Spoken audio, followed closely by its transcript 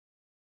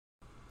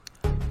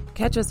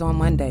Catch us on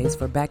Mondays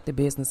for Back to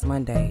Business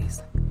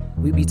Mondays.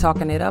 We be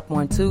talking it up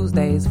on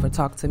Tuesdays for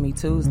Talk to Me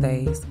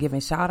Tuesdays, giving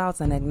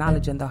shout-outs and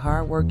acknowledging the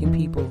hard-working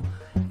people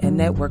and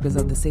networkers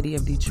of the city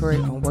of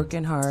Detroit on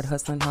Working Hard,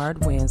 Hustling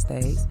Hard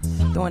Wednesdays,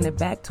 throwing it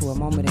back to a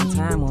moment in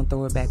time on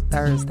Throwback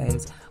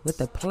Thursdays, with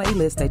a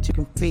playlist that you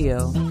can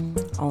feel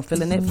on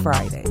Feeling It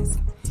Fridays.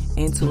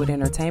 Intuit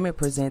Entertainment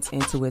presents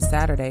Intuit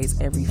Saturdays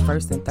every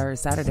first and third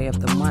Saturday of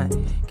the month,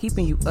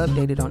 keeping you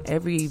updated on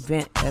every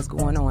event that's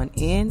going on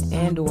in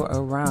and or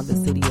around the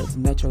city of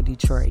Metro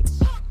Detroit.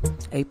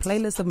 A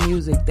playlist of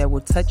music that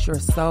will touch your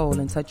soul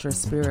and touch your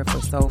spirit for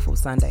Soulful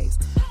Sundays.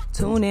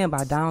 Tune in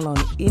by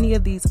downloading any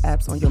of these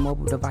apps on your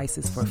mobile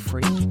devices for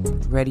free.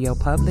 Radio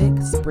Public,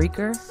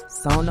 Spreaker,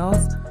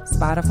 Sonos,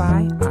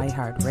 Spotify,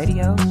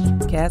 iHeartRadio,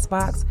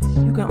 Castbox.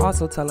 You can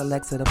also tell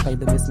Alexa to play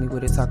the Miss Me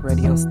With It Talk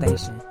radio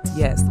station.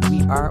 Yes,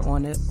 we are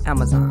on the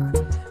Amazon.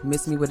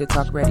 Miss Me With It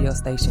Talk radio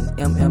station,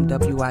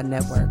 MMWI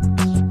Network.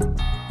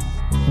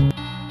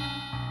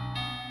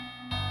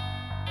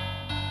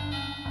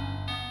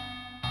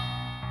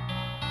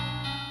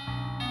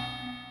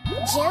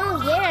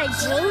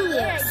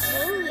 Junior.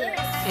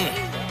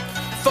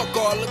 Fuck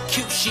all the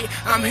cute shit,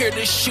 I'm here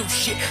to shoot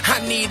shit. I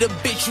need a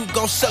bitch who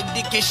gon' suck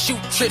dick and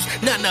shoot trips.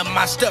 None of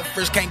my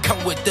stuffers can't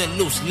come with the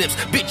loose lips.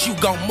 Bitch, you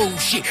gon'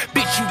 move shit.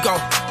 Bitch, you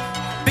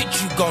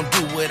gon'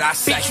 do what I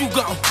say. Bitch,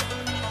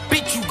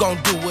 you gon'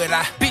 do what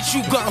I. Bitch,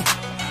 you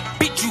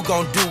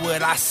gon' do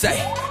what I say.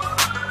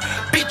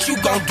 Bitch,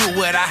 you gon' do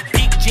what I.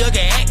 Big jug of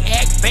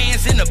act,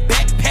 bands in the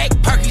backpack,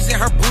 perkies in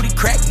her booty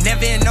crack,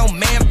 never in no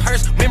man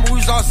purse. Remember we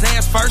was all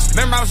Zans first,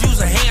 remember I was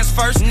using hands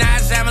first. Now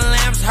it's having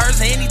lambs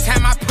hers,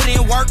 anytime I put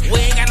in work.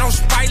 We ain't got no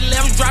Sprite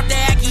levels, drop the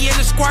Aki in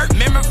the squirt.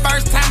 Remember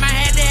first time I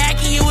had the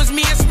Aki, it was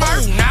me and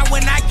Smurf. Now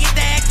when I get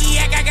the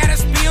Aki, I gotta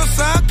spill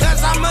some,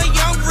 cause I'm a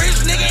young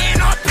rich nigga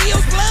and all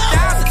pills blood.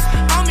 Thousands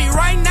on me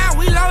right now,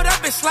 we load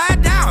up and slide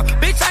down.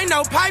 Bitch, ain't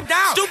no pipe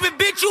down, stupid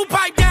bitch, you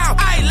pipe down.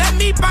 Ayy, let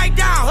me bite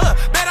down,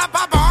 bet I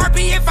pop a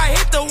RP if I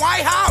hit the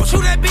White House.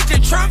 Shoot that bitch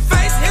in Trump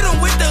face, hit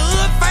him with the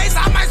hood face.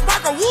 I might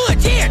spark a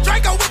wood, yeah.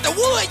 Draco with the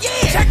wood,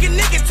 yeah. Checking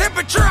nigga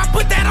temperature, I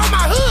put that on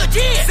my hood,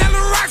 yeah.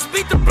 Selling rocks,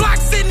 beat the block,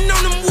 sitting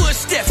on them wood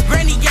steps.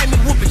 Granny gave me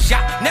whooping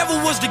shot, never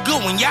was the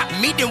good one, yeah.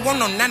 Me didn't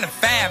want no 9 to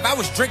 5. I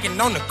was drinking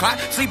on the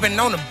clock, sleeping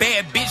on the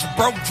bed, bitch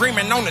broke,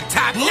 dreaming on the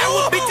top.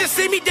 Now bitches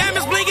see me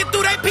diamonds blinking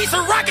through that piece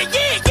of rocket,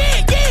 yeah.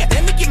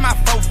 Let me get my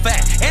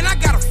 4-5, and I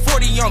got a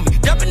 40 on me,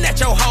 dumping at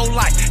your whole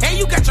life. And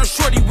you got your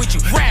shorty with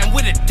you, riding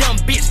with a dumb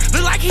bitch.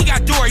 Look like he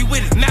got Dory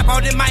with it. Map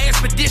out in my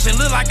expedition,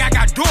 look like I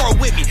got Dora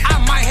with me. I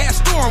might have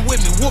Storm with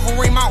me.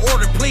 Wolverine, my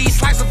order, please.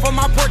 Slice it for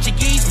my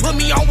Portuguese. Put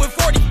me on with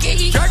 40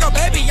 keys. Drago,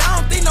 baby, I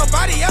don't think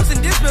nobody else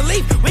in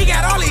disbelief. We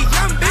got all these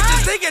young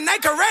bitches thinking they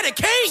Karate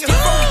King. Still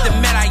with the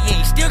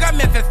Medellin, still got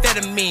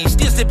methamphetamine,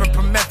 still sipping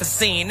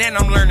promethazine, and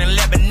I'm learning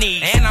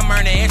Lebanese, and I'm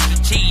earning extra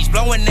cheese,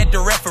 blowing at the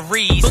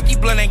referees. Bookie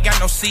Blunt ain't got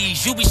no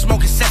seeds, you be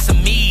smoking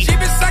sesame. She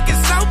been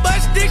sucking so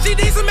much dick, she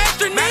needs some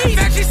extra knees. Matter of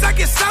fact, she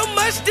sucking so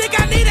much dick,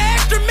 I need an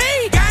extra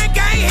me.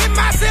 Gang, hit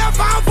my cell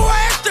phone for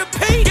an extra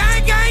P.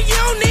 Gang, you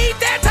don't need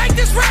that, take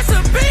this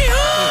recipe.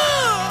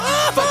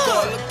 Fuck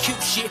all the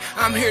cute shit,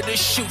 I'm here to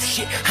shoot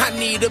shit. I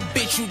need a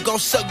bitch who gon'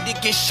 suck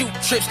dick and shoot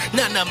trips.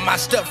 None of my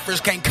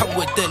stuffers can't come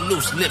with the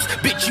loose lips.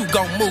 Bitch, you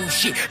gon' move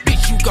shit.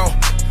 Bitch, you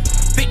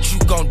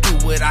gon'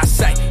 do what I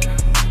say.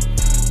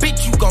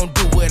 Bitch, you gon'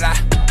 do what I.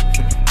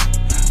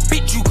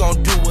 Bitch, you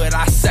gon' do what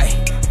I say.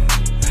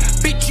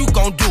 Bitch, you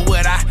gon' do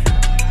what I.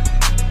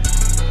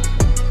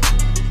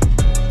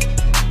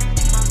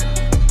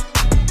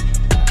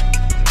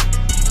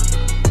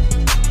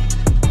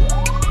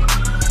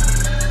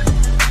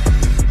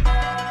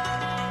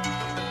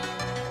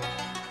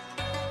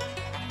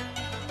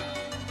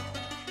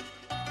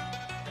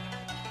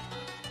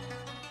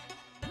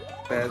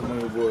 Fast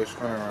Money Boys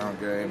turnaround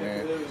game,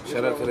 man.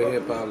 Shout out to the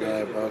Hip Hop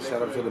Lab, bro.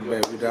 Shout out to the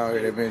baby. We down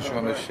here, they been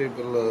showing us shit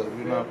but love,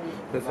 you know.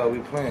 That's how we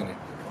playing it.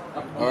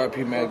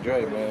 R.I.P. Mac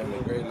Dre, man.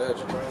 The great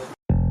legend, bro.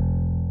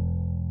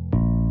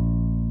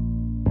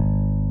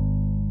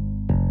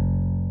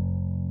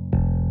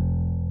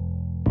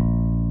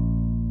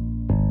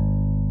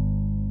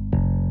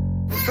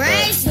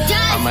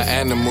 I'm an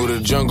animal, the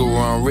jungle where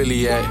I'm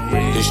really at.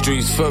 The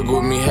streets fuck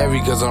with me heavy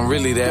cause I'm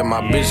really that.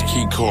 My bitch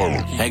keep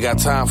calling. Ain't got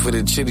time for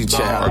the chitty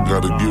chat. I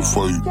got a gift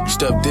for you.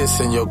 Stuff this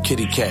in your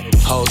kitty cat.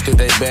 Hoes think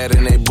they bad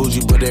and they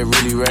bougie, but they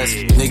really rats.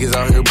 Niggas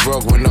out here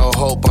broke with no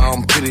hope, I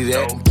don't pity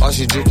that. All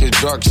she drink is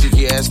dark, she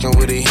keep asking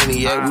where the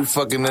Henny at. We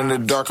fucking in the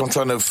dark, I'm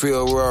trying to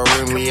feel where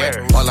I Remy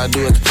at. All I do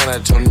is point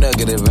at your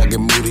nugget if I get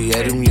moody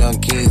at them. Young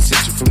kings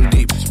hit you from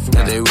deep.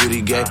 Now they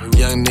really gay.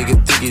 Young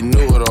nigga think he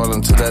knew it all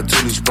until that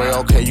tootie spray.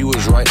 Okay, you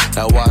was right.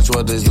 Now watch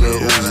what this little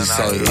Uzi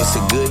say. It's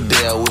a good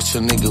day, I wish a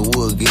nigga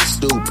would get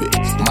stupid.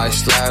 Might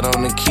slide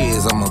on the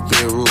kids, I'm a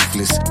bit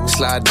ruthless.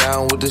 Slide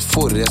down with this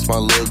 40, that's my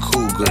little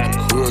cougar.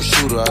 Real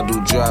shooter, I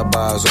do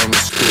drive-bys on the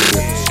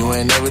scooter. You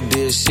ain't never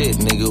did shit,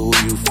 nigga, who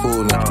you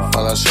fooling?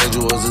 All I showed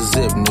you was a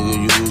zip, nigga,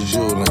 you was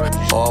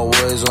jewelin'.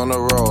 Always on the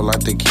road,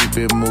 like to keep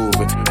it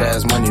moving.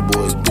 Fast Money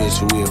Boys, bitch,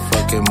 we a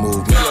fucking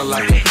movement. Feel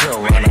like a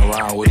pill, run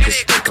around with the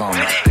stick on. on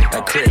me.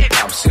 That crib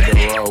pops in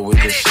the road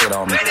with the shit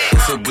on me.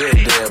 It's a good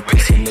day,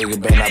 pussy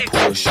nigga, better not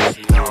bullshit.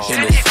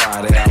 In this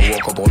Friday, I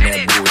woke up on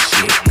that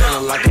bullshit.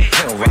 Feeling like a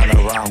pimp running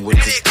around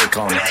with the stick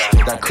on me.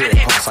 That crib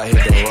pops, I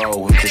hit the road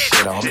with the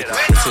shit on me.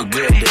 It's a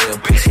good day,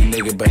 pussy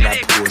nigga, better not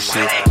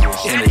bullshit.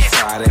 In this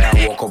Friday,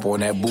 I woke up on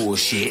that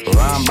bullshit.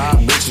 Around by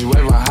bitches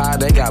waving high,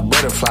 they got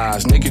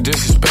butterflies. Nigga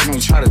disrespect me,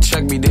 try to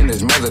check me, then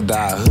his mother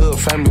died. Hood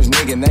famous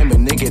nigga, name a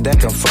nigga that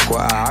can fuck with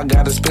I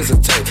got a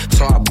expensive tape,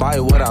 so I buy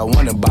what I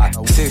wanna buy.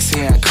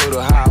 16, I could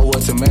have high, I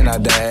was a man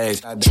at that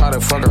age. Try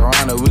to fuck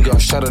around and we gon'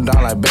 shut her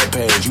down like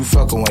Backpage. You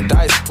fucking with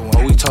dice,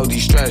 oh we told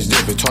these straps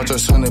different. Taught your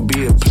son to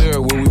be a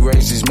player when we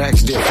raise these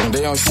max different.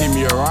 They don't see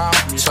me around,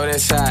 so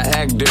that's how I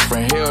act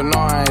different. Hell no,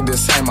 I ain't the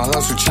same, my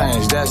hustle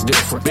changed, that's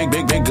different. Big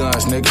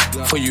guns,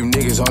 nigga, for you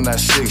niggas on that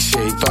slick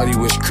shit. He thought he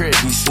was Crit,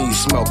 he seen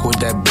smoke with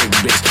that big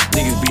bitch.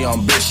 Niggas be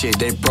on bitch shit,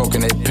 they broke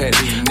and they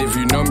petty. And if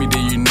you know me,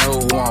 then you know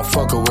who I'm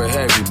fucking with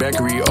heavy.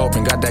 Bakery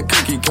open, got that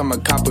cookie, come a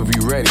cop if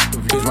you ready.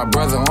 Bitch, my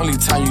brother, only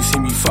time you see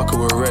me fucking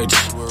with Reggie.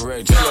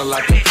 Feel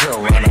like a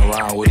pill running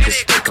around with the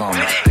stick on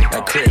me.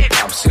 That crib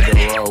pops in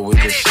the road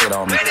with the shit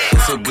on me.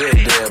 It's a good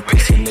day,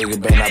 pussy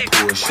nigga, better not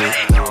bullshit.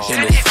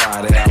 In this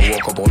Friday, I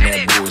woke up on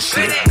that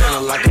bullshit.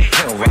 Feeling like a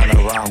pill running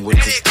around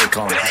with the stick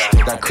on me.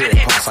 That crib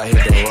pops, I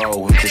hit the road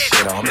with the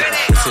shit on me.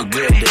 It's a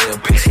good day,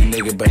 pussy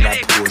nigga, better not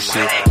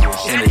bullshit.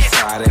 In this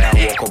Friday,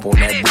 I woke up on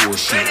that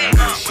bullshit.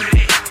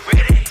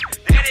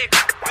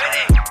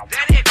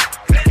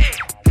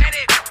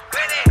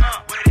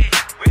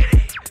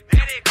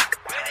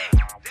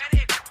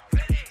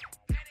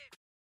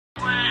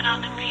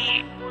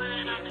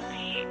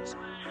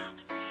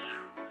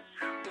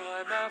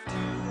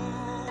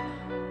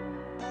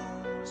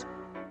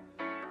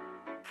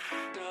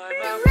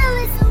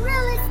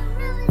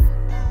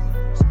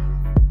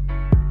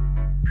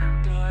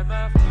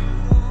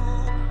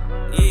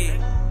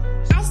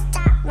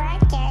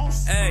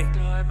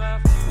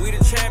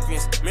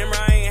 Remember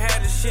I ain't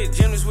had the shit,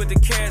 gymnast with the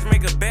cash,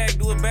 make a bag,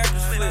 do a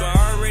backwards flip. But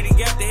I already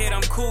got the head,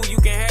 I'm cool, you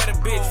can have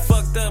the bitch.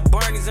 Fucked up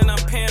Barney's and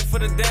I'm paying for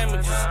the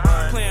damages.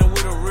 Playing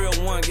with a real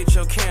one, get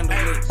your candle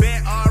lit.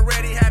 Ben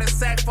already had a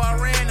sack for I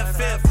ran the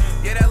fifth.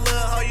 Yeah, that little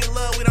hoe you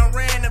love, we done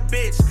ran the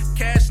bitch.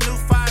 Cash new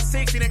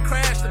 560, then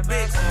crashed the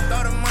bitch.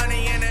 Throw the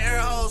money in the air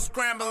hole,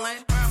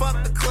 scrambling.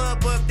 Fuck the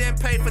club up, then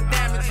pay for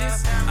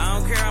damages. I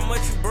don't care how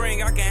much you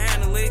bring, I can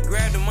handle it.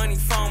 Grab the money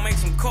phone, make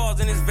some calls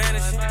and it's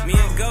vanishing. Me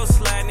and Ghost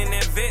sliding in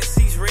that vet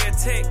seats, red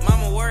tech.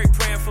 Mama worried,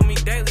 praying for me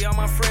daily, all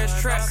my friends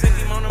trap. Sent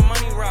him on the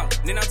money route,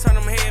 then I turn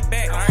him head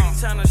back. I heard he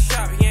tryna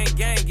shop, he ain't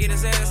gang, get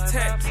his ass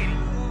tapped. I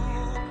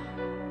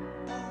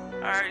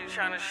heard he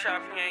tryna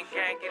shop, he ain't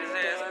gang, get his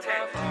ass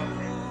tapped.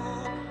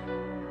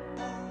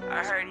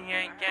 I heard he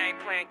ain't gang,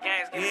 playing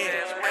games, get his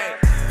ass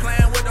wet.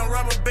 Playing with them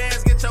rubber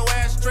bands, get your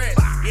ass stretched.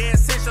 Yeah,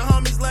 since your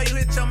homies love you,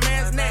 hit your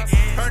man's neck.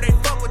 Heard they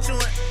fuck with you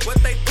and what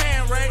they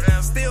paying, right?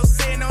 Still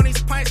sitting on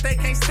these pints, they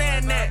can't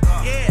stand that.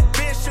 Yeah,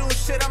 been shooting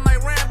shit, I'm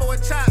like Rambo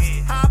with chops.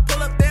 How I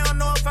pull up, they don't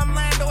know if I'm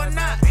Lando or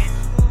not.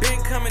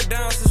 Been coming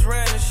down since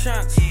riding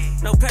shots.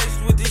 No patience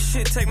with this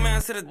shit, take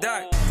mine to the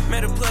dock.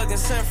 Met a plug in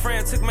San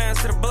Fran, took mine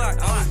to the block.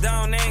 I was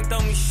down, they ain't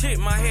throw me shit,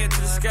 my head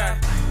to the sky.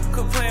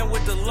 Quit playing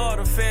with the law,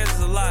 the feds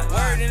is a lot.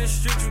 Word in the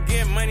street, you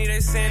get money, they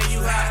saying you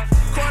hot.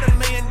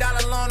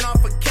 $250,000 loan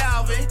off for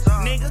Calvin.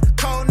 Nigga,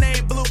 code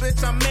name Blue,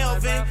 bitch, I'm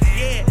Melvin.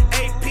 Yeah,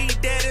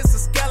 AP dead, it's a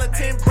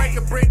skeleton. Break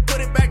a brick,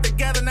 put it back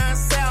together, now it's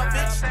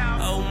salvage.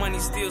 Old money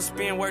still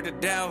spin, word to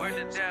Dalvin.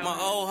 My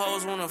old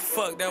hoes wanna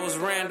fuck, that was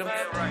random.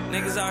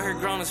 Niggas out here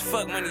grown as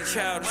fuck, money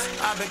childish.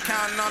 I've been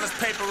counting on this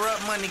paper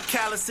up, money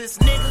calluses,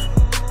 nigga.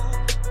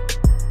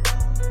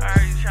 I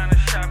heard you tryna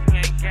shop, he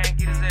ain't gang,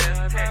 get his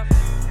ass tapped.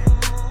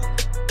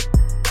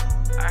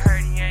 I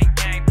heard he ain't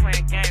gang,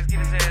 playing games, get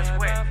his ass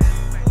wet.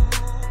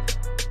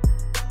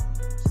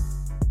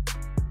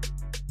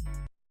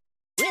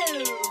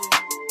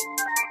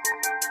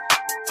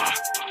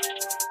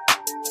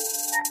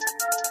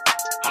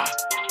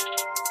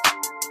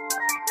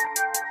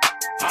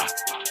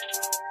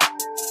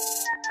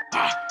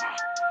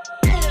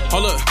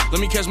 Hold up, let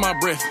me catch my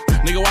breath.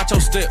 Nigga, watch your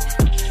step.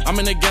 I'm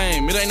in the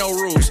game, it ain't no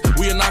rules.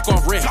 We a knock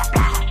off ref.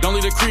 Don't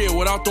leave the crib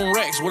without them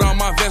racks, without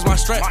my vest, my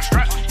strap.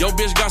 Yo,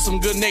 bitch got some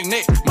good neck.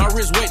 My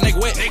wrist wet, neck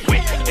wet.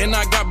 And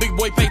I got big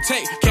boy pay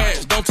take.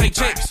 Cash, don't take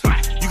checks.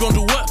 You gon'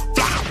 do what?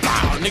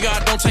 Nigga,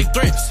 I don't take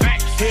threats.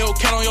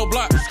 Hellcat on your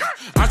block.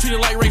 I treat it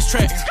like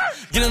racetrack.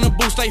 Get in the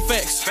booth, stay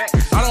facts.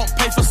 I don't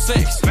pay for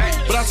sex,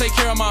 but I take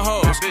care of my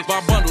hoes.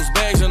 Buy bundles,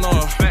 bags, and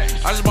all.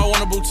 I just bought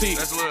one a boutique.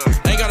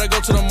 Ain't gotta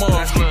go to the mall.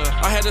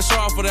 I had to show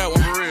off for that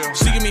one.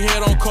 She give me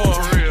head on call.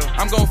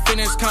 I'm gon'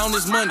 finish counting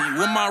this money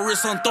with my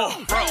wrist on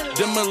thought.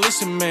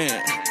 Demolition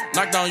man.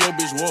 Knock down your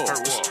bitch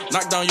walls.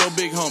 Knock down your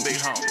big homie.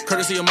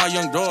 Courtesy of my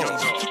young dog.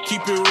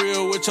 Keep it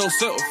real with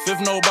yourself if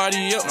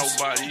nobody else.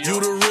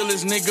 You the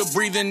realest nigga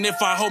breathing if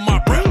I hold my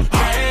breath.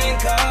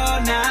 Drink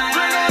all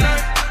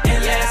night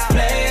and let's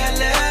play a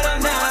little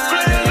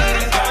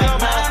night.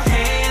 Got my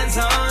hands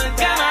on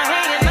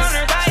thighs,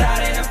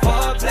 starting a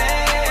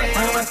foreplay.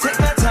 I'ma take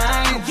my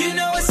time. You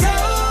know it's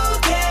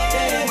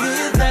okay,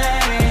 good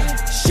thing.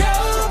 Show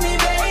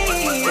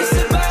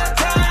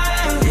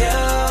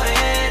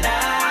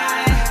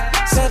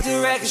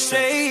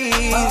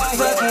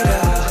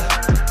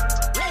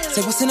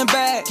Say what's in the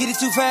bag, get it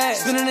too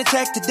fast. Spinning the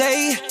check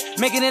today,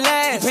 making it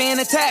last. Paying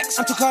the tax,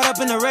 I'm too caught up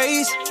in the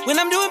race. When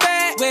I'm doing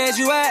bad, where's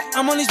you at?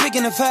 I'm only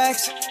speaking the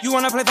facts. You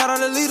wanna play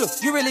 $5 leader,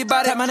 you really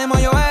bout it. My name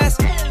on your ass.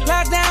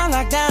 Lock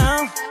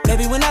down.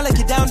 Baby, when I look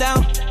you down,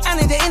 I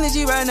need the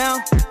energy right now.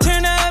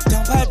 Turn up,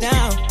 don't pipe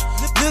down.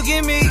 Look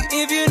at me,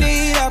 if you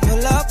need, I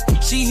pull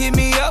up. She hit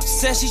me up,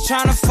 said she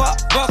tryna fuck,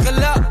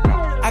 buckle up.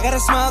 I gotta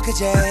smoke a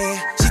J,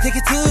 she take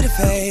it to the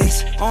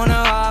face, on her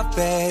off,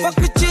 babe. Fuck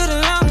with you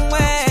the long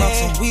way, smoke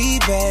some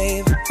weed,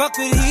 babe. Fuck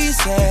what he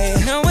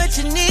say, know what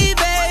you need,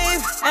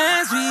 babe,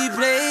 as we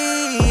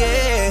play,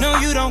 yeah. No,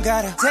 you don't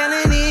gotta tell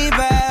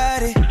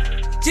anybody,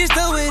 just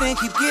do it and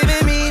keep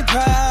giving me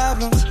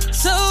problems.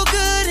 So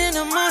good in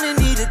the morning,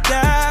 need a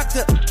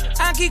doctor.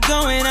 I keep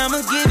going,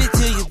 I'ma give it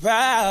to you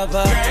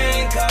proper.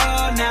 Drink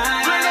all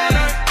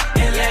night,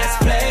 and let's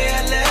play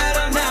a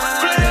little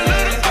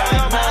night.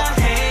 Got my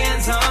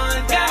hands on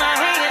her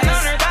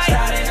thighs,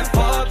 starting to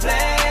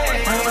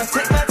foreplay. I'ma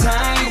take my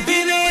time,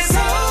 baby, it's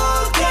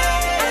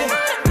okay.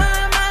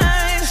 My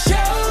mind,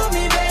 show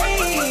me,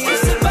 baby,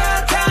 it's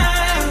about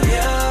time.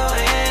 You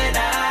and I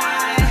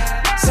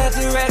set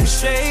the record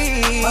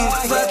straight,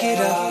 fuck it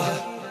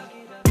up.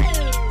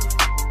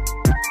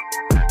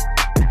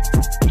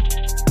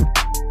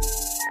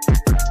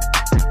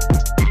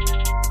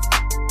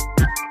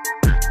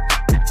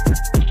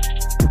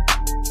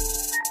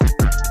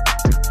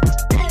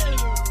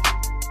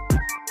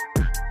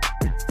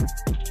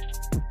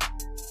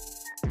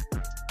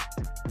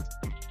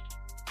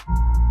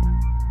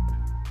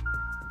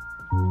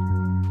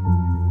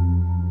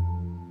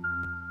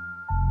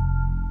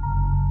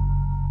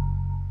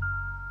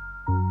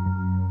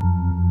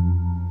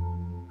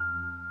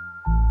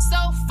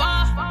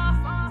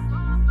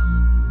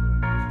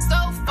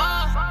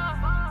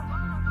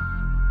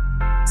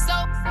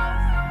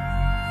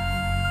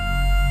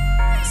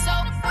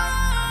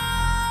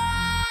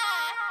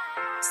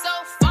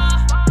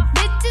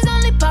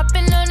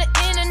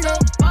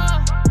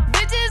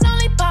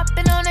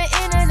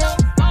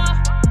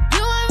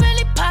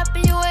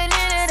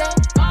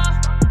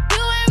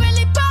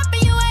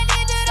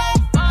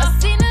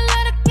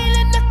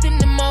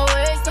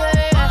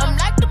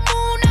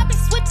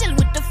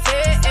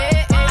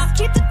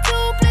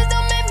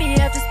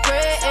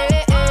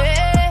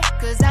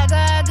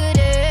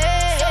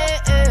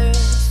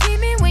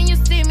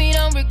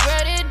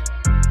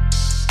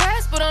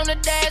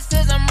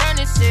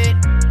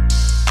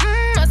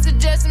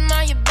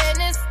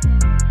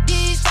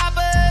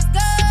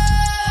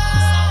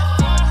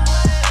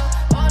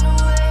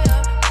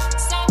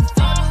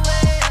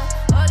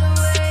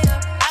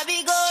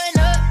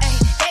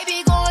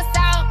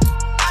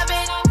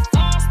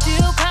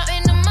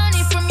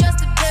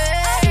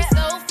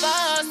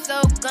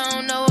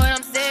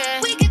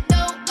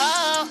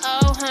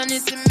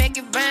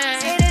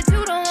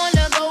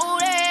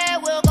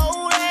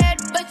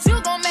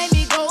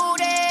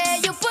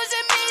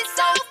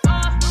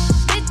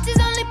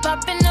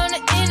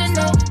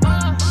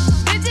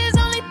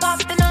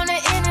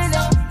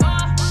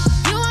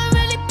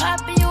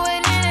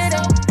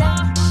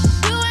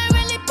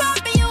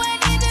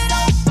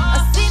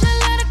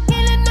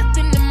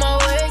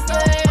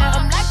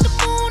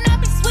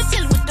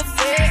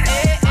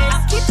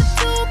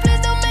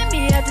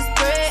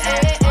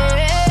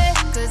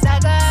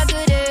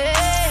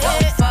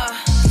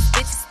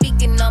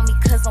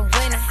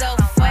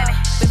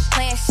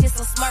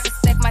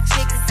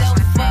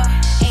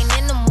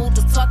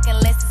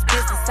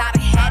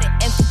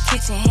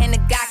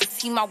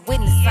 My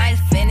witness, I ain't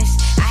finished.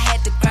 I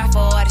had to grind for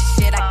all the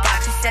shit I got.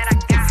 You said I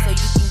got so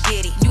you can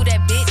get it. You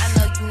that bitch, I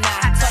know you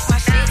not. I talk my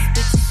shit,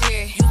 bitches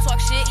here. You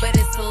talk shit, but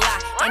it's a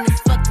lie. And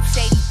it's fucked up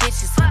shady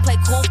bitches who play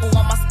cool but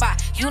on my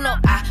spot. You know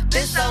I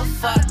been so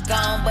far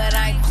gone, but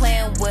I ain't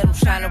playing with them.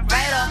 Tryna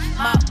right up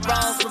my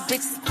wrongs with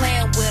bitches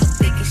playing with them.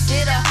 Thinking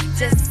shit up,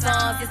 just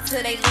songs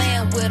until they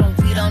land with them.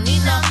 We don't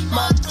need no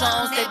more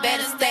clones, they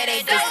better stay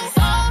they distance.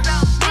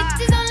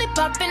 Bitches only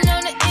popping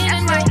on the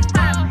internet.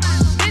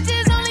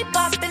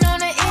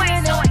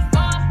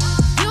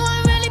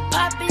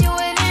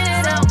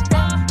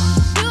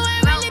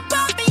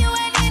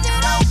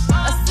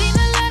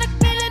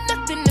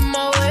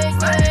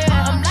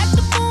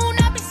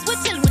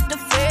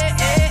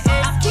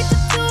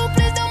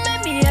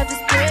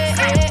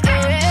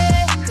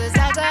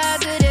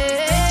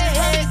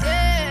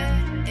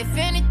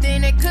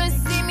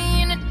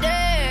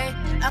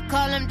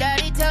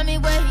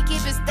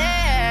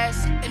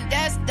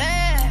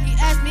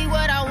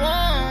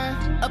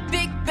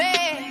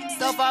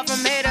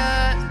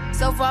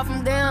 So far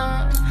from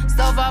them,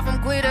 so far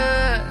from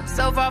quitter,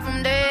 so far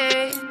from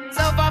day,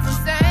 so far from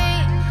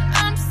sane.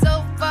 I'm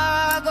so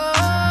far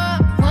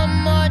gone.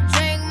 One more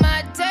drink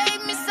might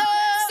take me so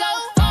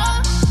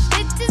far.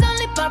 Bitches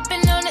only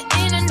popping on the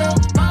internet.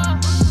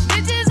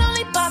 Bitches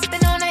only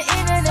popping on the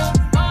internet.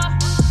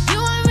 You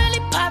ain't really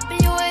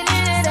popping, you ain't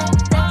in it up.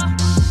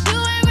 You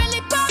ain't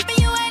really popping,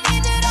 you ain't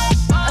in it up.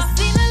 I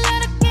seen a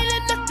lot of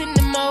killing, nothing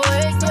in my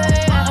way.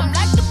 I'm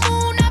like the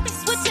moon, I be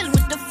switching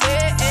with the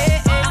fade.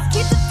 I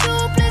keep the two,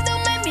 please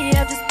don't make me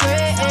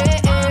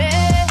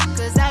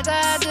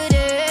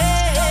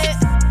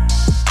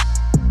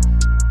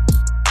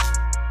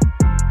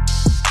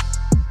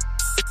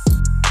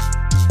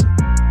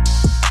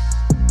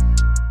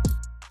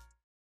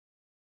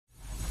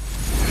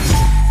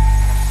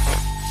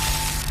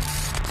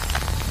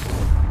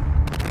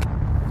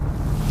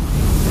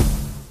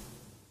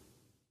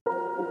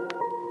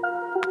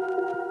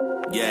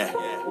Yeah.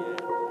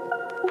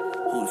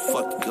 Who the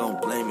fuck you gon'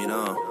 blame it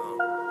on?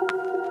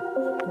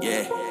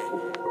 Yeah.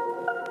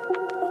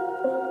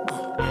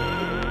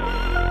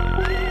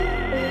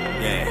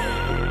 Yeah.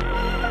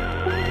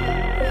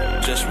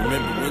 Just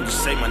remember when you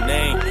say my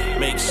name,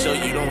 make sure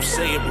you don't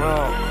say it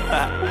wrong.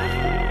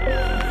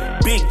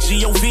 Big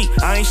G-O-V,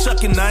 I ain't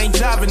shucking, I ain't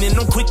jiving, and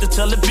I'm quick to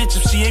tell a bitch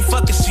if she ain't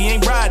fucking, she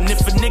ain't riding.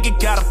 If a nigga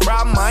got a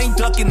problem, I ain't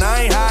ducking,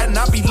 I ain't hiding.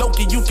 I be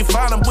low-key, you can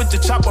find him with the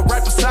chopper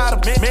right beside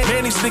him.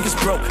 Man, these niggas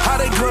broke, how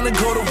they gonna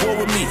go to war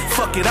with me?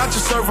 Fuck it, I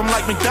just serve them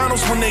like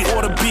McDonald's when they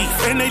order beef.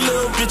 And they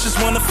little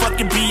bitches wanna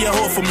fucking be a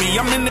whore for me.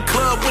 I'm in the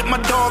club with my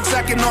dogs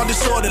acting all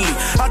disorderly.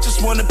 I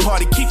just wanna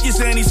party, keep your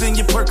Xannies and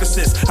your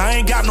Percocets.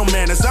 I ain't got no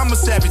manners, I'm a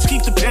savage,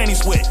 keep the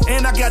panties wet.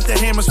 And I got the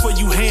hammers for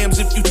you hams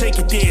if you take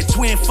it dead.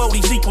 Twin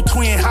 40s equal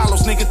twin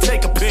hollows, nigga,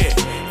 take a pair.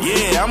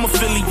 Yeah, I'm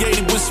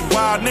affiliated with some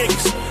wild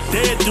niggas.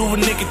 They'll do a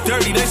nigga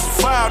dirty, they some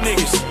foul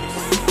niggas.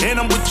 And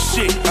I'm with the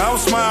shit, I don't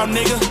smile,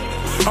 nigga.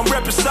 I'm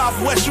reppin'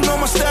 Southwest, you know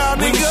my style,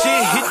 nigga. When the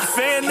shit hit the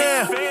fan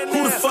now,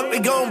 who the fuck they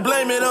gon'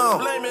 blame it on?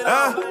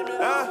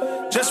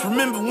 Just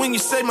remember when you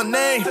say my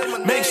name,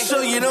 make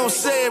sure you don't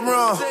say it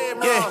wrong.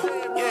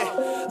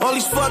 Yeah. All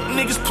these fuck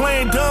niggas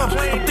playing dumb,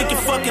 I'm thinking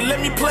fuck it, let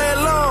me play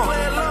along.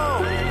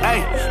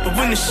 Ay, but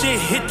when the shit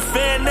hit the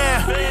fan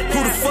now,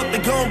 who the fuck they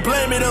gon'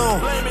 blame it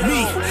on?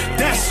 Me,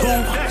 that's who.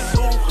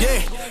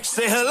 Yeah,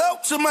 say hello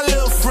to my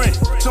little friend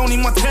Tony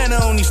Montana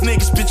on these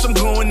niggas, bitch, I'm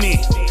going in.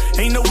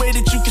 Ain't no way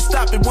that you can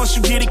stop it once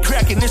you get it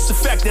cracking. It's the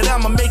fact that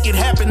I'ma make it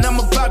happen, I'm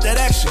about that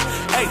action.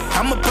 Hey,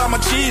 I'm about my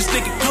cheese,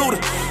 stick it through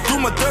do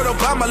my dirt up,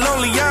 I'm a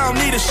lonely, I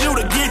don't need a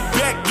shooter. Get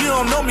back, you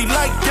don't know me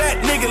like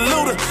that, nigga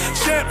Luda.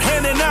 Champ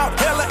handing out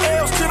hella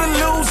L's to the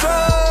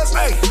losers.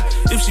 Hey,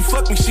 if she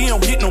fuck me, she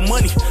don't get no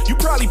money. You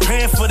probably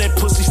paying for that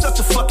pussy, such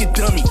a fucking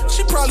dummy.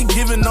 She probably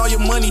giving all your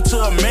money to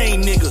a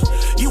main nigga.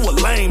 You a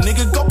lame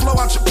nigga, go blow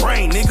out your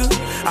brain, nigga.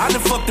 I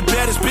done fucked the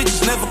baddest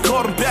bitches, never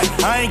called them back.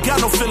 I ain't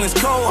got no feelings,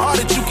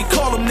 cold-hearted, you can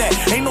call them that.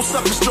 Ain't no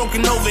sucker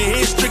stroking over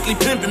here, strictly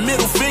pimping,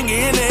 middle finger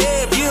in the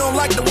air. If you don't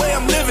like the way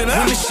I'm living,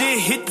 when the shit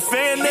hit the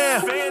fan now,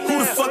 who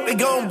the fuck they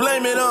gon'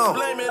 blame it on?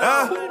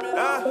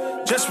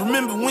 Just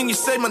remember when you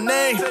say my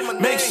name,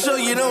 make sure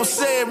you don't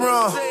say it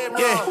wrong.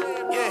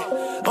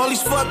 Yeah. All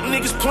these fuck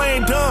niggas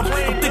playing dumb,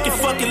 I'm thinking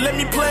fuck it, let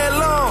me play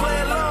along.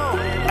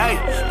 Ay,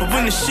 but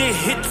when the shit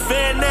hit the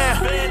fan now,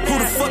 who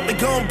the fuck they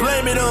gon'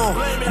 blame it on?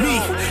 Me,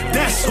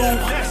 that's who.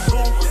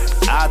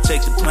 I'll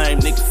take the blame,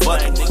 nigga,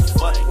 fuck it.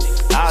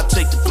 I'll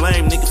take the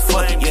blame, nigga,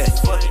 fuck it,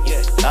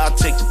 yeah. I'll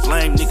take the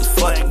blame, nigga,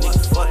 fuck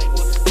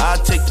it.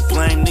 I'll take the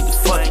blame, nigga,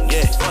 fuck it,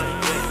 yeah.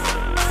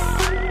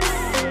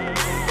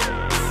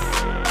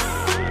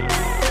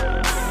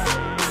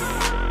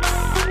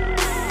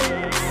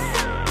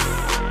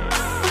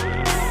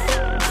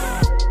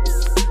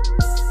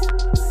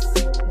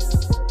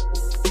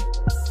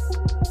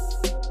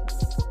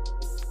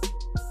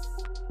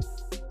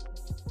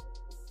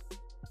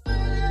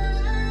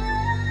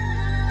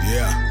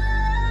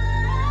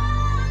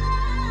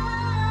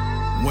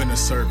 Winner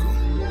circle.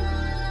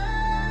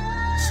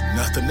 It's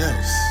nothing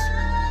else.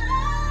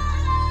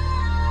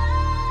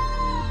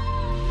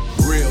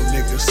 Real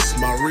niggas,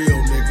 my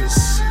real niggas.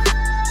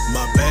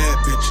 My bad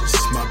bitches,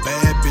 my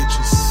bad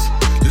bitches.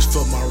 This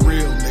for my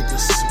real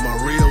niggas, my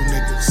real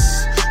niggas.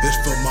 This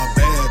for my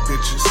bad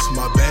bitches,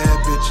 my bad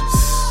bitches.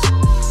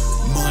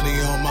 Money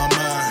on my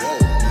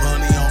mind,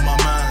 money on my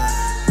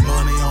mind,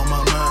 money on my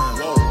mind,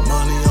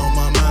 money on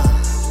my mind,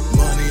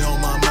 money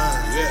on my mind,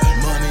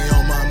 money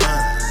on my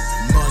mind,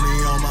 money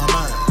on my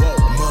mind,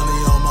 money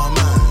on my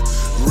mind.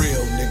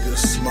 Real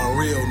niggas, my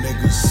real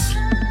niggas.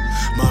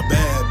 My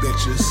bad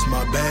bitches,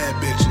 my bad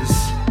bitches.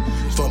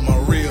 For my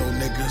real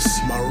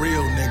niggas, my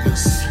real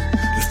niggas.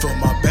 It's for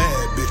my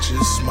bad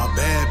bitches, my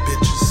bad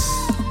bitches.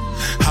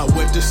 I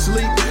went to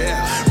sleep,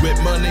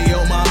 with money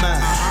on my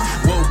mind.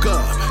 Woke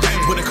up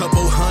with a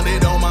couple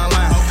hundred on my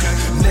line.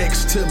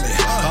 Next to me,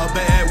 a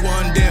bad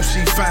one, damn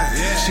she fine.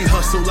 She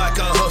hustle like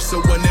a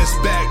hustle when it's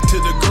back to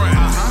the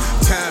ground.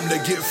 Time to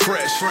get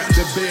fresh,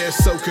 the bed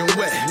soaking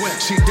wet.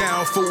 She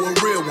down for a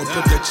real one,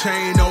 put the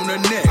chain on her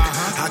neck.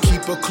 I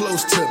keep her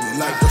close to me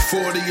like the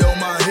 40 on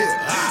my hip.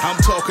 I'm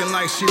talking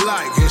like she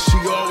like, and she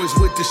always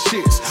with the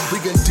shits.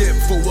 We can dip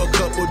for a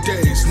couple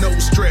days, no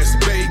stress,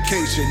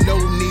 vacation, no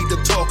need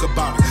to talk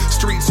about it.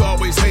 Streets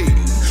always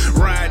hating,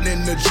 riding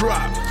in the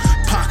drop.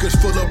 Pockets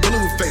full of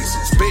blue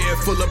faces, bed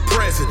full of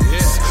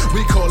presidents.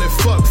 We call it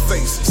fuck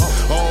faces.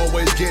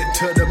 Always get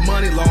to the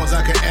money, long as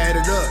I can add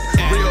it up.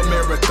 Real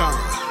marathon.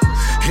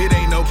 It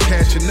ain't no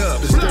catching up.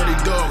 It's dirty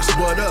dogs,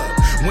 what up?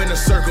 Winner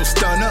circle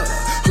stun up.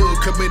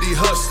 Hood committee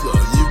hustler.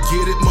 You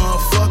get it,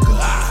 motherfucker?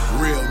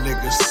 Real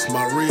niggas,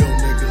 my real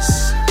niggas.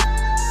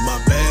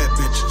 My bad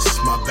bitches,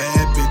 my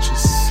bad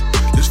bitches.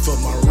 This for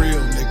my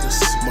real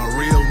niggas, my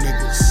real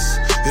niggas.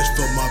 This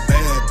for my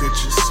bad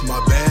bitches,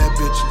 my bad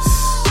bitches.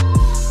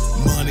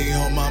 Money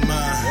on my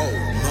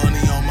mind,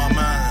 money on my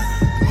mind,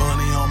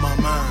 money on my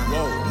mind,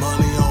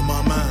 money on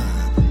my mind,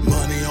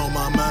 money on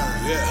my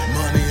mind,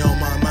 money on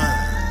my mind,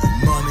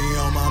 money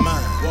on my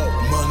mind,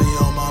 money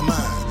on my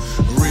mind.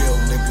 Real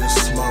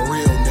niggas, my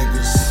real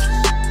niggas.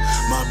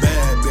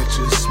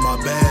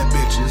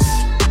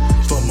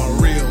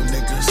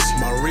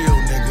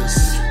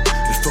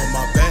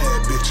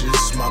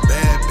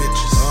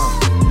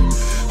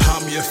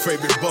 your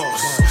favorite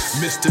boss,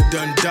 Mr.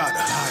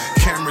 Dundada.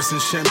 Cameras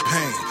and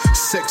champagne,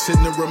 sex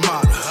in the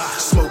Ramada.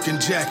 Smoking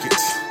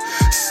jackets,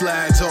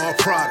 slides all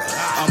Prada.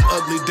 I'm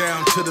ugly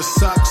down to the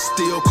socks,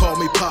 still call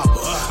me Papa.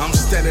 I'm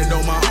standing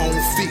on my own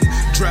feet,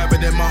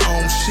 driving in my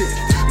own shit.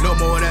 No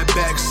more of that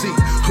backseat,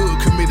 hood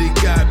committee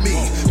got me.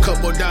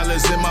 Couple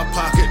dollars in my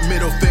pocket,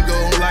 middle finger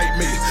on like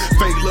me.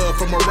 Fake love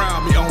from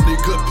around me, only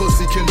good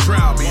pussy can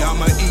drown me.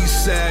 I'm an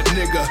east side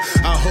nigga,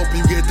 I hope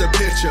you get the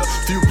picture.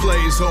 Few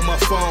plays on my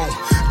phone,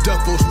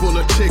 duffels full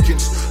of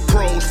chickens.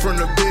 Pros from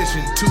the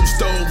vision, 2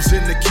 stoves in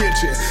the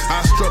kitchen.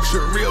 I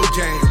structured real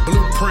game,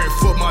 blueprint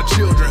for my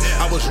children.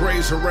 I was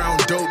raised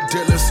around dope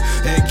dealers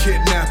and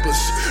kidnappers.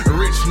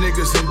 Rich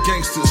niggas and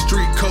gangsters,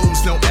 street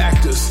codes, no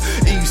actors.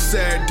 East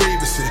side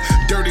Davidson,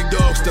 dirty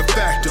dogs the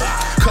factor.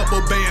 Couple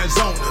bands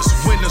on us,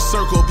 win the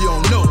circle if you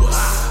don't know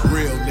us.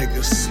 Real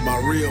niggas, my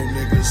real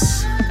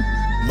niggas.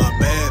 My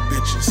bad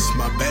bitches,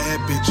 my bad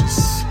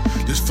bitches.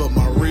 This for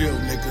my real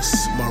niggas,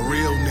 my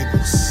real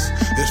niggas.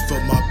 This for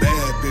my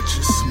bad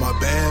bitches, my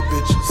bad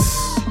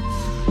bitches.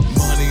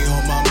 Money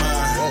on my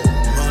mind,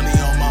 money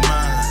on my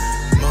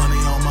mind, money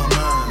on my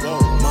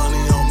mind,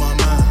 money on my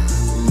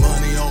mind,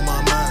 money on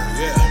my mind,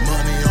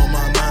 money on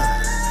my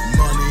mind,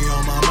 money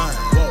on my mind,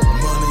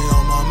 money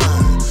on my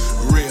mind.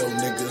 Real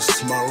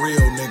niggas, my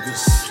real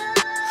niggas.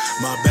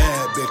 My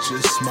bad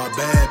bitches, my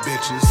bad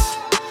bitches.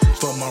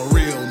 For my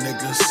real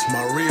niggas,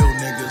 my real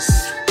niggas.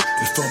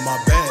 It's for my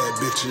bad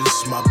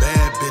bitches, my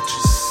bad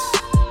bitches.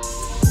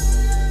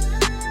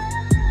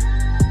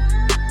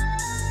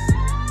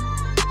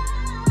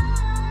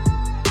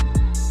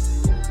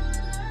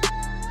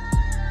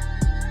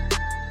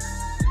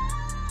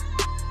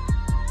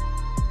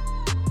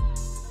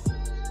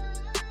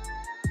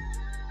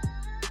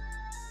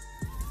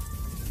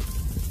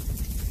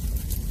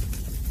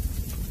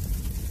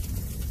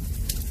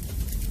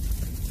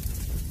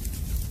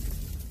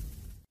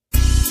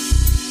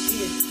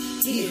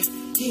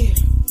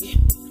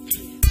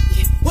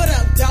 What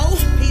up, dawg?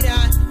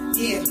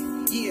 Yeah.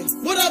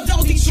 What up,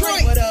 dawg,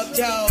 Detroit? What up,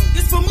 dawg?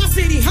 This for my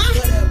city, huh?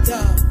 What up,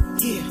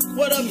 dawg? Yeah.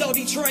 What up, dawg,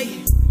 Detroit?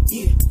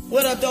 Yeah.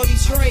 What up, dawg,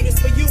 Detroit? It's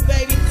for you,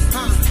 baby.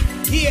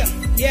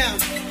 Yeah.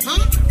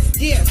 Huh?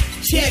 Yeah.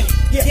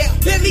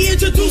 Let me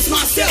introduce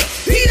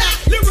myself.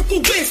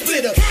 Lyrical wind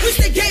splitter. Wish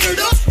they gated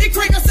up and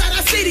crank outside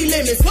our city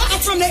limits. I'm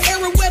from the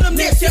era where them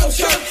next sell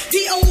shirt.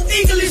 The old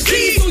English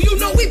G, so you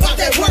know we bout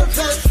that work.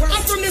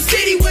 I'm from the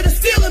city where the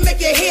steel and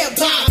make your hair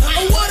bob.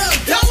 Oh, what up,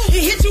 dawg?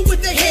 It hit you with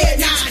the head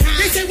nod.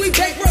 They say we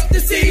bankrupt, the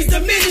city's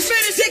diminished.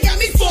 They got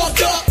me fucked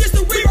up. This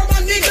the rear of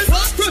my niggas.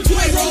 From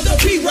Dwayne Roll to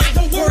P-Rock.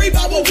 Don't worry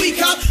about what we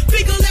cop.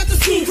 Fickle after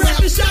school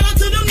crap. And shout out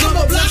to them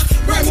number blocks.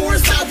 Brightmore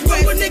and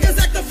Southway where niggas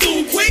act the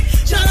fool quick.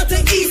 Shout out to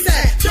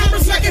Eastside.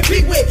 Choppers smacking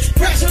big whip.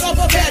 Crashing off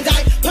a Van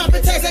Dyke.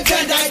 Popping tags and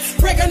Van Dyke.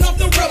 Breaking off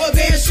the rubber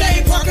band.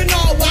 Shane parking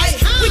all white.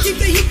 We keep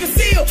the heat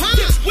concealed.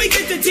 We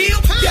get the deal.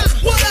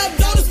 What up,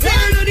 dawg? The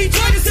spirit of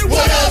Detroit is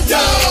what up,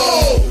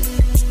 dawg?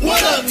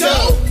 What up,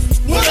 dawg?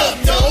 What up,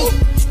 dawg?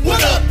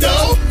 What up,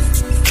 dawg?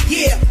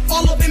 Yeah,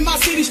 all up in my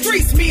city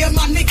streets. Me and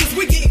my niggas,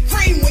 we getting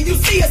cream when you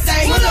see us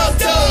say, what up,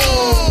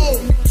 dawg?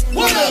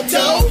 What up,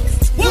 dawg?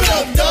 What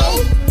up,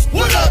 dawg?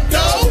 What up,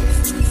 dawg?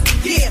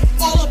 Yeah,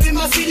 all up in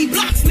my city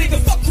blocks, nigga.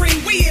 Fuck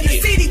cream, we in the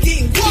city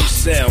getting guap.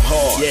 Sound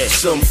hard,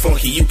 something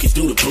funky you can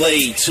do the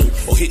blade to,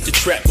 or hit the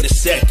trap with a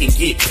sack and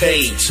get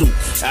paid to.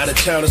 Out of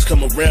towners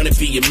come around and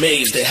be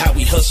amazed at how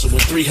we hustle in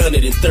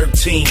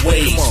 313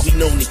 ways. We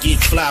known to get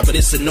fly, but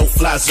it's a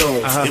no-fly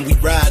zone, and we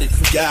ride if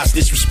you guys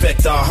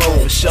disrespect our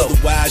home.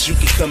 Otherwise, you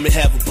can come and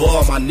have a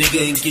ball, my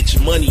nigga, and get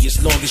your money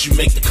as long as you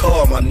make the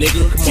call, my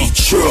nigga.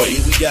 Detroit,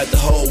 we got the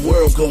whole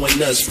world going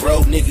nuts,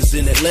 bro. Niggas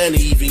in Atlanta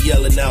even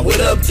yelling out, what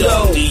up,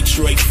 dawg?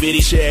 Detroit, Fitty,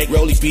 Shag,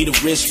 Rolly be the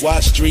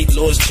wristwatch, Street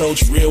Lords told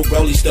you real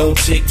Rollies don't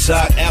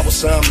TikTok.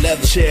 Awesome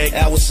leather check,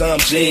 awesome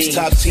jeans,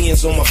 top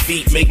 10s on my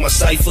feet, make my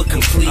cipher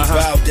complete.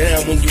 Bow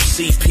down when you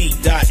see P.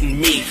 Dot and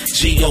me,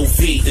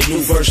 G.O.V., the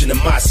new version of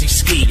Mossy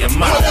Ski and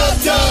my. What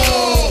up,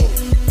 dawg?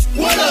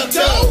 What up,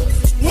 dawg?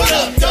 What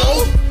up,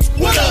 dawg?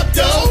 What up,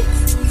 dawg?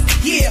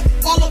 Yeah,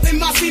 all up in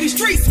my city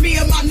streets, me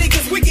and my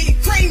niggas, we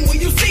getting cream when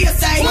you see us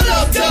say, what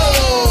up,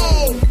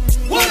 dawg?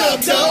 What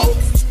up, dawg?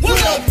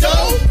 What up,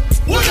 dawg?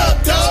 What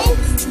up, dawg?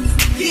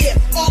 Yeah,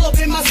 all up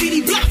in my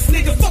city blocks,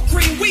 nigga, fuck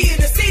cream, we in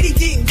the city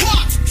getting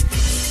guap.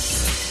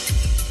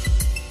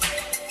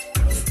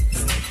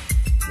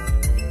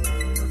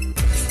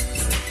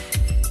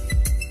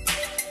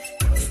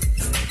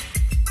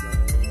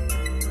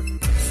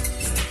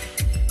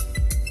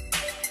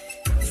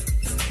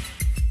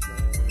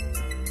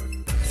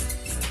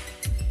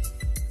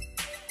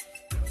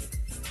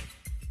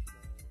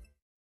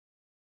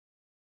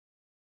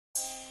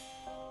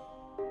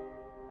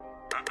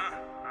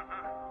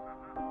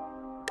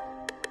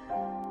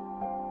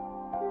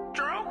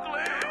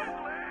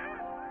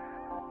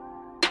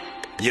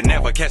 You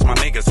never catch my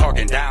niggas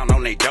talking down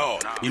on they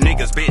dog. You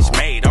niggas bitch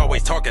made,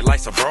 always talking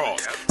like some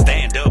bras.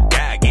 Stand up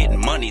guy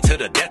getting money to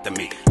the death of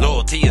me.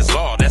 Loyalty is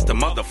law, that's the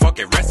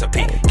motherfucking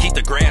recipe. Keep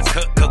the grass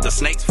cut cause the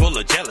snake's full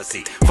of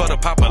jealousy. For the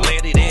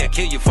popularity, they'll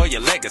kill you for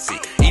your legacy.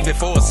 Even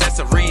for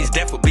accessories,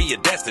 death will be your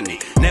destiny.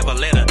 Never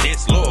let a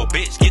disloyal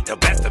bitch get the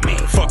best of me.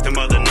 Fuck them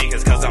other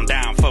niggas cause I'm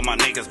down for my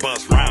niggas.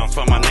 Bust rounds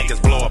for my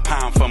niggas, blow a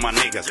pound for my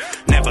niggas.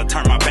 Never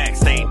turn my back,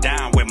 stay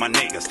down with my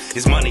niggas.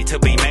 It's money to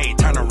be made,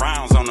 turn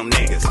arounds on them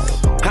niggas.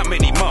 How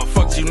many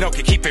motherfuckers you know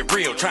can keep it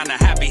real? Trying to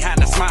hide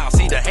behind the smile,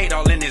 see the hate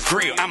all in his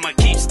grill. I'ma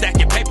keep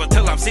stacking paper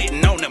till I'm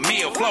sitting on the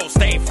mill. Flow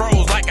stay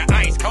froze like an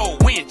ice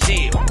cold wind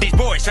chill. These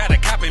boys try to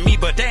copy me,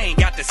 but they ain't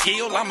got the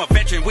skill. I'm a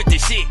veteran with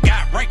this shit,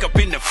 got rank up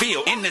in the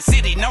field. In the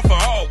city, known for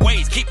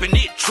always keeping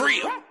it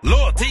trill.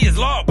 Loyalty is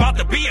law, about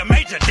to be a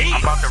major deal.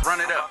 I'm about to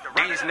run it up.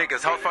 These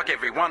niggas, ho, fuck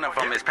every one of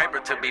them. It's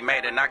paper to be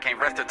made and I can't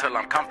rest until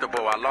I'm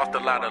comfortable. I lost a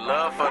lot of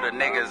love for the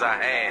niggas I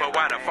had. But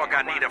why the fuck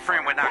I need a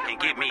friend when I can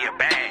get me a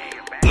bag?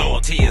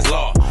 Loyalty is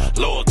law,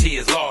 loyalty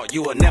is law.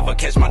 You will never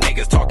catch my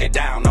niggas talking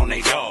down on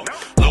they dog.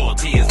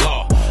 Loyalty is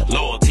law,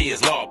 loyalty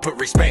is law. Put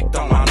respect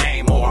on my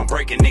name or I'm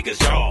breaking niggas'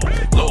 jaw.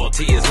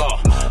 Loyalty is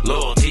law,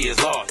 loyalty is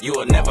law. You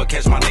will never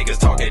catch my niggas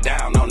talking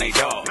down on they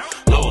dog.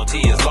 Loyalty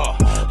is law,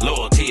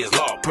 loyalty is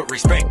law. Put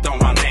respect on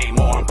my name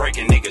or I'm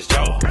breaking niggas'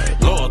 jaw.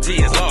 Loyalty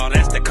is law,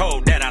 that's the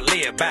code that I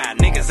live by.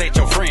 Niggas ain't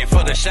your friend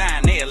for the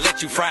shine, they'll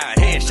let you fry.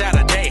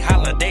 Headshot a day,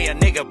 holiday, a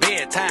nigga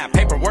bedtime.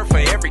 Paperwork for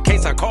every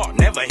case I caught,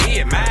 never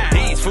hear mine.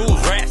 These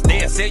fools rats,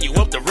 they'll sell you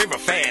up the river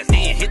fast.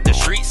 Then hit the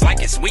streets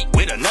like it's sweet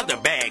with another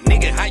bag.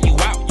 Nigga, how you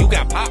out? You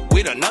got popped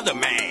with another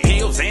man.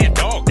 Hills and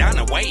dog down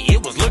the way,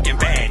 it was looking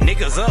bad.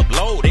 Niggas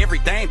upload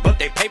everything but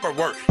they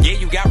paperwork. Yeah,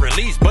 you got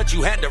released, but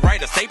you had to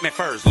write a statement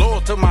first.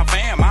 Loyal to my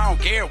fam, I don't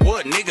care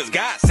what niggas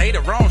got. Say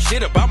the wrong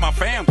shit about my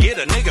fam, get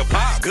a nigga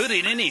pop. Good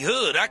in any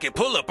hood, I can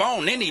pull up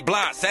on any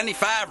block.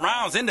 75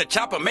 rounds in the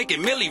chopper,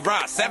 making milli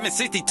rock.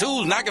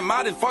 762s, knocking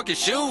out his fucking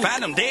shoes.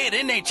 Find them dead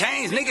in they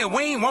chains, nigga,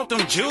 we ain't want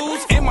them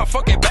Jews. In my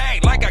fucking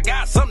bag, like I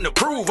got something to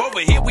prove. Over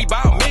here, we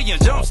bout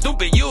millions, jump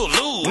stupid, you'll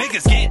lose.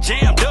 Niggas get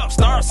jammed up,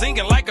 start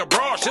singing like a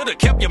broad. Should've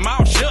kept your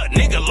mouth shut,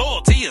 nigga,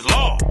 loyalty is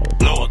law.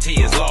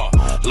 Loyalty is law,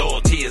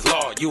 loyalty is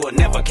law. You will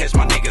never catch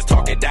my niggas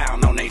talking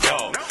down on they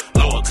dog.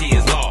 Loyalty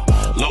is law,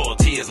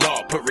 loyalty is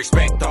law. Put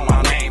respect on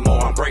my name or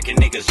I'm breaking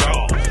niggas'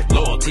 jaw.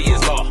 Loyalty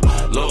is law,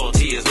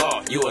 loyalty is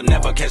law. You will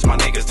never catch my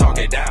niggas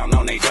talking down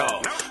on they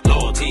dog.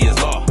 Loyalty is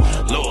law,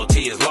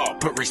 loyalty is law.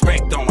 Put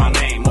respect on my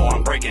name or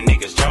I'm breaking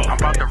niggas' jaw. I'm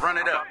about to run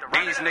it up.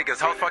 These niggas,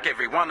 ho, fuck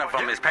every one of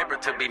them. It's paper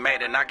to be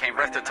made and I can't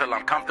rest until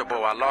I'm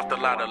comfortable. I lost a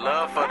lot of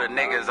love for the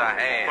niggas I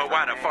had. But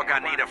why the fuck I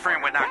need a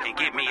friend when I can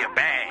get me a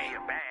bag?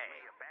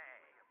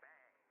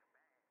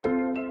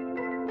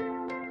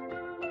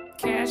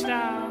 Cash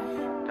Doll,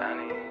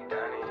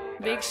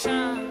 Big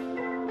Sean,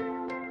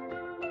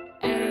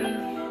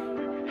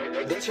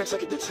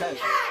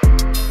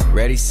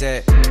 Ready,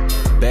 set,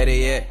 better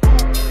yet.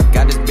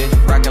 Got this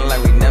bitch rockin'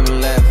 like we never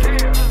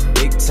left.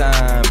 Big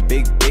time,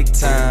 big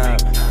time.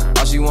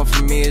 All she want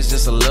from me is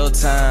just a little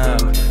time.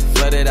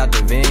 Flooded out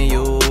the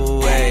venue,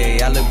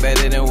 ayy. I look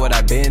better than what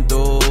I've been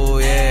through,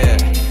 yeah.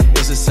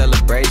 It's a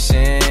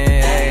celebration,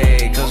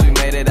 ayy. Cause we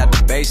made it out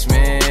the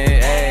basement,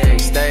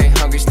 ayy. Stay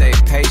hungry, stay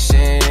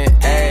patient,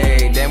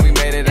 ayy. Then we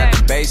made it out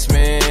the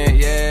basement,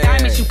 yeah.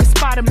 Diamonds, you can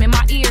spot them in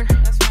my ear.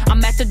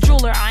 I'm at the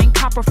jeweler, I ain't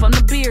copper from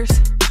the beers.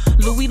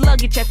 Louis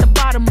luggage at the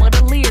bottom of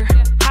the Lear.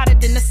 Hotter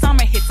than the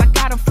summer hits, I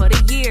got them for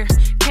the year.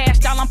 Cash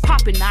doll, I'm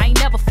popping, I ain't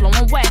never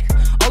flowing whack.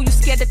 Oh, you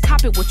scared to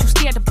cop it, what you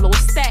scared to blow a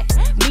stack?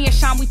 Me and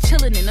Sean, we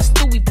chillin' in the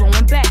stew, we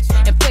blowing back.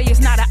 And player's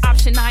not an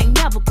option, I ain't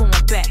never going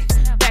back.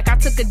 I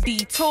took a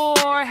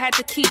detour, had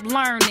to keep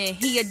learning.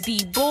 He a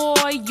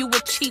D-boy, you a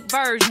cheap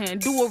version.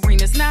 Do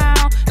arenas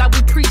now, like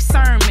we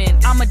pre-sermon.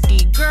 I'm a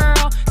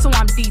D-girl, so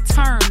I'm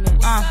determined.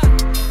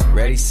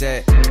 Ready,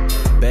 set,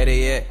 better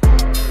yet.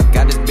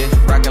 Got this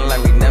bitch rockin'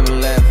 like we never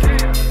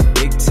left.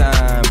 Big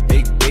time,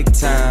 big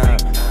time.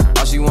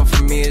 All she want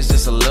from me is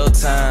just a little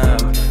time.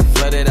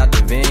 Flooded out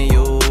the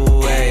venue,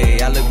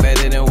 ayy. I look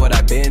better than what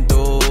I've been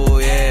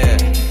through, yeah.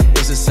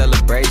 It's a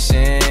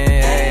celebration,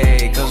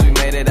 ayy. Cause we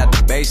made it out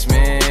the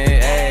basement,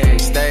 ayy.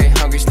 Stay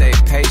hungry, stay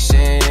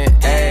patient,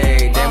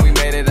 ayy. Then we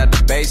made it out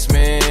the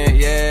basement,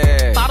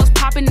 yeah. Bottles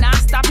popping, not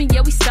stopping,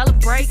 yeah, we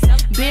celebrate.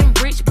 Been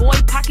rich, boy,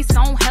 pockets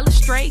on hella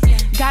straight.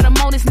 Got him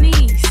on his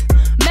knees.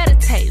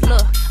 Meditate,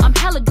 look, I'm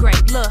hella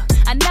great, look,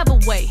 I never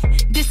wait.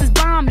 This is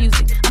bomb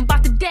music, I'm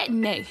about to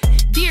detonate.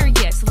 Dear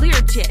yes,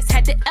 Learjets,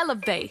 had to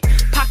elevate.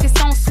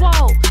 Pockets on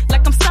swole,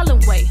 like I'm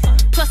selling weight.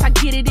 Plus I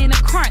get it in a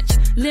crunch,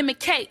 lemon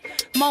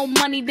cake. More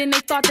money than they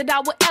thought that I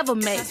would ever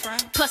make.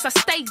 Plus I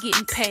stay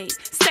getting paid,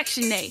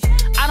 Section 8.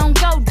 I don't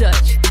go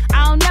Dutch,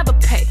 I don't never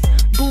pay.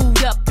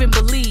 Booed up in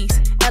Belize,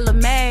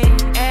 LMA,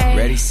 ayy.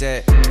 Ready,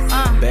 set,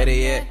 better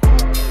yet.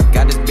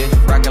 Got this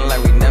bitch rockin'